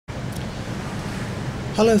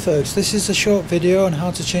Hello folks, this is a short video on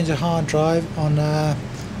how to change a hard drive on a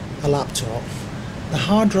laptop. The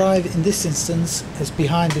hard drive in this instance is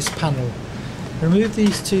behind this panel. Remove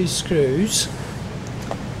these two screws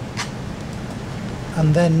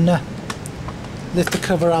and then lift the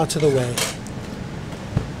cover out of the way.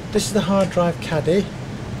 This is the hard drive caddy.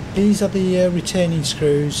 These are the retaining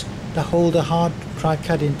screws that hold the hard drive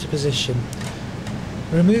caddy into position.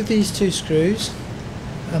 Remove these two screws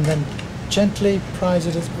and then gently prise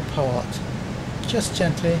it apart, just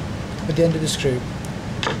gently with the end of the screw.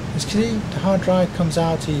 As you can see, the hard drive comes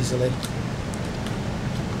out easily.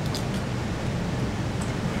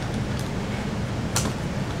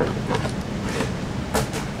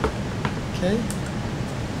 Okay.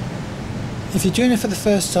 If you're doing it for the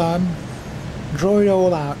first time, draw it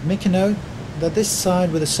all out. Make a note that this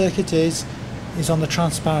side where the circuit is on the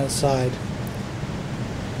transparent side.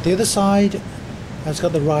 The other side has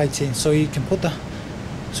got the writing, so you can put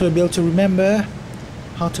so you'll be able to remember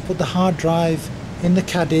how to put the hard drive in the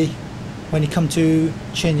caddy when you come to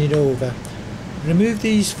change it over. Remove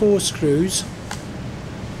these 4 screws.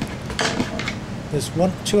 There's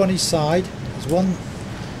two on each side. There's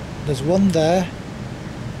one there,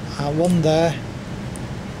 one there,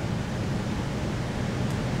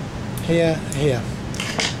 here.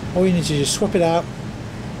 All you need to do is swap it out.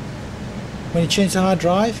 When you change the hard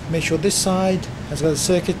drive, make sure this side has got a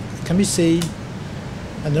circuit that can be seen,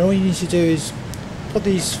 and then all you need to do is put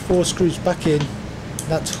these 4 screws back in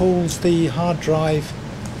that holds the hard drive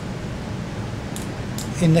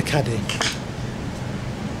in the caddy.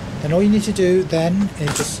 Then all you need to do then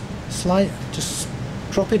is just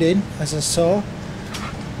drop it in as I saw.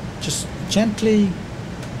 Just gently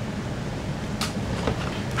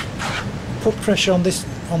put pressure on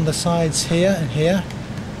the sides here and here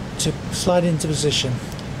to slide into position.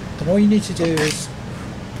 Then all you need to do is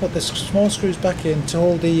put the small screws back in to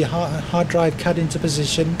hold the hard drive caddy into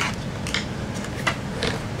position.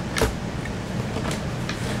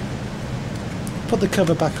 Put the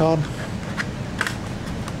cover back on.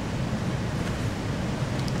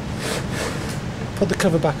 Put the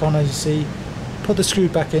cover back on, as you see. Put the screw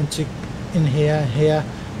back in here,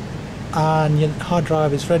 and your hard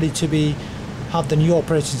drive is ready to have the new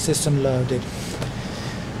operating system loaded.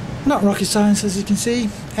 Not rocket science, as you can see.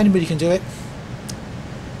 Anybody can do it.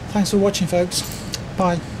 Thanks for watching, folks.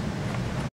 Bye.